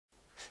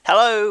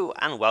Hello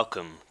and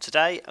welcome.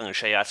 Today I'm going to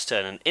show you how to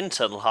turn an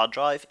internal hard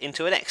drive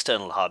into an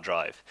external hard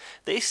drive.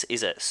 This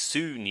is a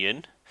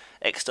Soonian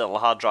external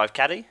hard drive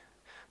caddy.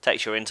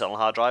 Takes your internal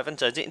hard drive and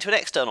turns it into an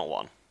external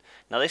one.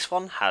 Now this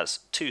one has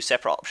two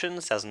separate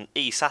options. It has an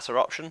e-SATA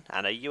option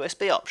and a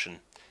USB option.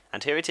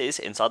 And here it is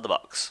inside the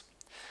box.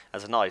 It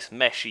has a nice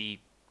meshy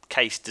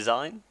case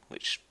design,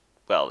 which,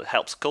 well, it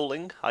helps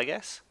cooling, I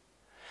guess.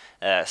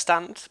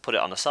 Stand, put it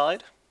on the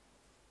side.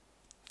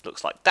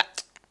 Looks like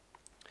that.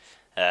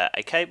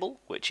 A cable,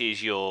 which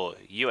is your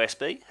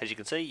USB, as you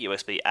can see,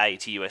 USB A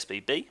to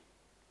USB B.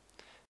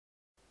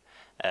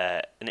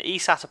 An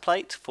e-SATA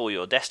plate for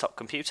your desktop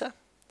computer,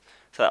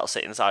 so that'll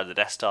sit inside the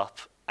desktop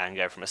and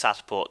go from a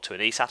SATA port to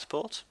an e-SATA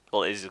port.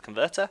 All it is a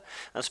converter.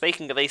 And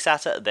speaking of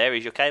e-SATA, there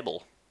is your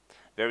cable.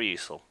 Very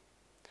useful.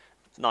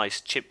 Nice,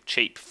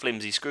 cheap,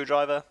 flimsy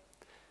screwdriver,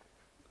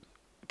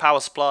 power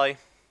supply,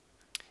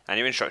 and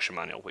your instruction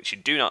manual, which you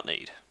do not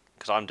need,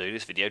 because I'm doing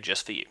this video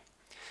just for you.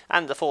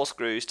 And the 4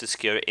 screws to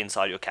secure it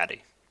inside your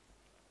caddy.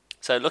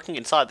 So looking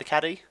inside the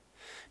caddy,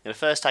 you're going to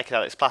first take it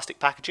out of its plastic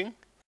packaging,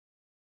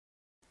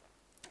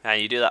 and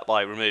you do that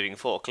by removing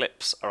 4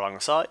 clips along the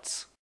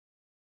sides.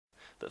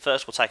 But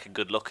first we'll take a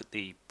good look at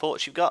the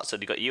ports you've got. So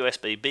you've got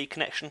USB-B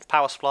connection,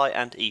 power supply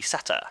and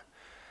e-SATA,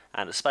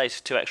 and a space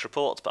for 2 extra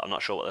ports, but I'm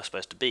not sure what they're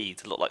supposed to be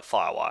to look like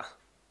firewire.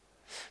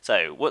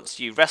 So once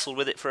you've wrestled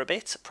with it for a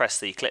bit, press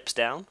the clips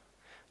down.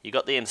 You've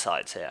got the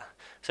insides here.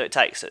 So it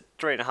takes a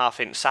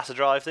 3.5-inch SATA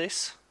drive,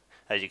 this.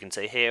 As you can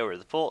see here are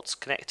the ports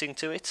connecting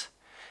to it,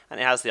 and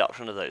it has the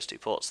option of those 2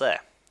 ports there.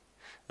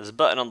 There's a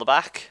button on the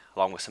back,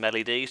 along with some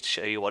LEDs to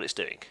show you what it's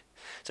doing.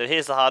 So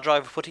here's the hard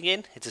drive we're putting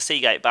in. It's a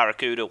Seagate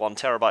Barracuda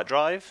 1TB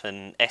drive,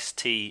 an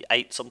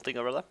ST8 something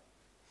or other.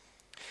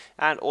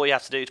 And all you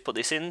have to do to put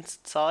this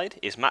inside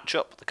is match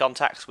up the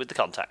contacts with the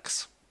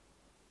contacts.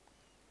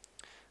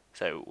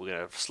 So we're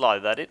going to slide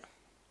that in,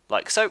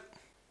 like so.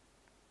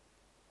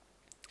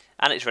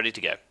 And it's ready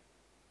to go.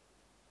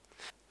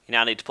 You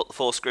now need to put the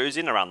 4 screws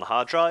in around the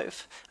hard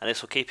drive, and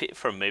this will keep it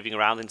from moving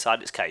around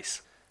inside its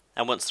case.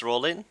 And once they're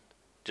all in,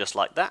 just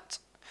like that,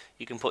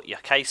 you can put your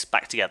case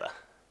back together.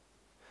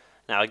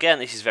 Now again,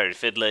 this is very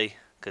fiddly,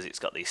 because it's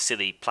got these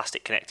silly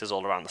plastic connectors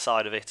all around the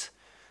side of it.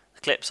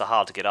 The clips are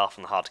hard to get off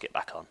and hard to get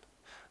back on.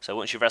 So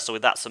once you've wrestled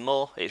with that some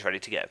more, it's ready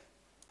to go.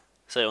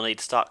 So you'll need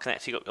to start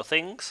connecting up your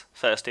things.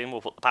 First in,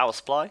 we'll put the power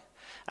supply,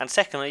 and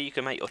secondly, you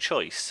can make your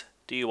choice.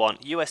 Do you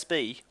want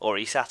USB or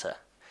e-SATA?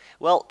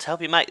 Well, to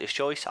help you make this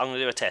choice, I'm going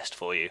to do a test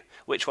for you.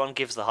 Which one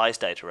gives the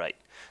highest data rate?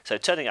 So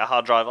turning our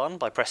hard drive on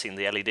by pressing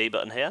the LED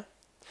button here.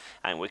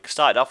 And we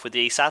started off with the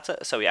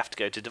e-SATA, so we have to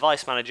go to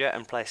Device Manager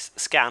and press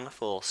Scan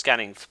for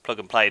scanning plug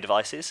and play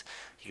devices.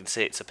 You can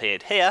see it's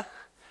appeared here.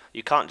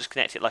 You can't just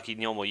connect it like a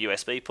normal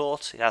USB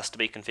port, it has to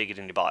be configured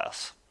in your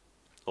BIOS,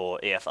 or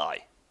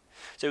EFI.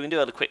 So we can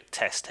do a quick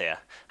test here.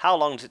 How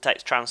long does it take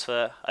to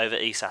transfer over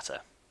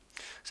e-SATA?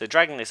 So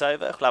dragging this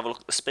over, we'll have a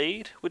look at the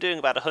speed. We're doing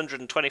about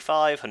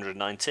 125,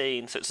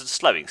 119, so it's a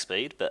slowing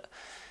speed, but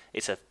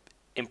it's an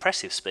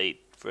impressive speed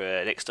for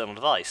an external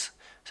device.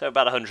 So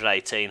about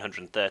 118,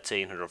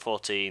 113,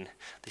 114.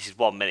 This is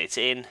 1 minute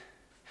in.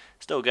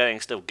 Still going,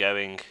 still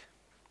going.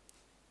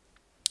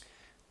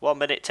 1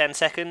 minute 10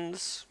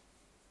 seconds.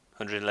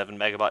 111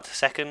 megabytes a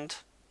second.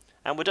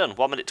 And we're done.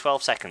 1 minute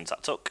 12 seconds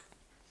that took.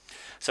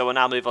 So we'll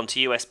now move on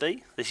to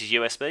USB. This is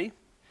USB.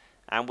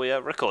 And we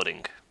are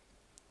recording.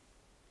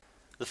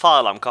 The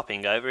file I'm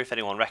copying over, if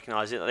anyone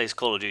recognises it, that is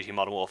Call of Duty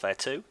Modern Warfare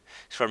 2.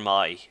 It's from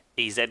my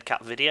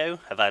EZCap video,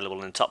 available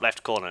in the top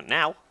left corner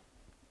now.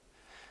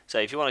 So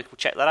if you want to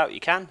check that out, you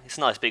can. It's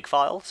a nice big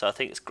file, so I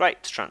think it's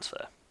great to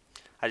transfer.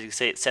 As you can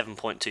see, it's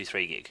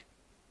 7.23 gig.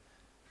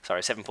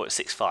 Sorry,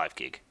 7.65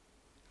 gig.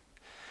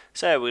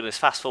 So we're going to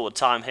fast forward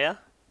time here.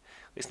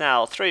 It's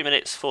now 3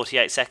 minutes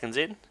 48 seconds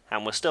in,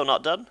 and we're still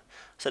not done.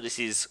 So this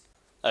is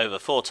over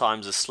 4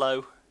 times as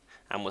slow,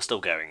 and we're still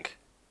going.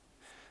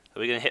 Are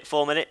we going to hit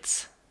 4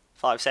 minutes?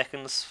 5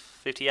 seconds?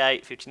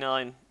 58,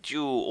 59?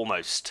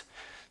 Almost.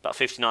 About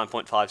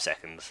 59.5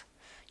 seconds.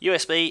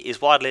 USB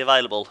is widely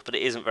available, but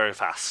it isn't very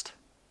fast.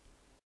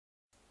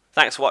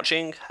 Thanks for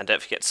watching, and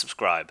don't forget to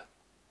subscribe.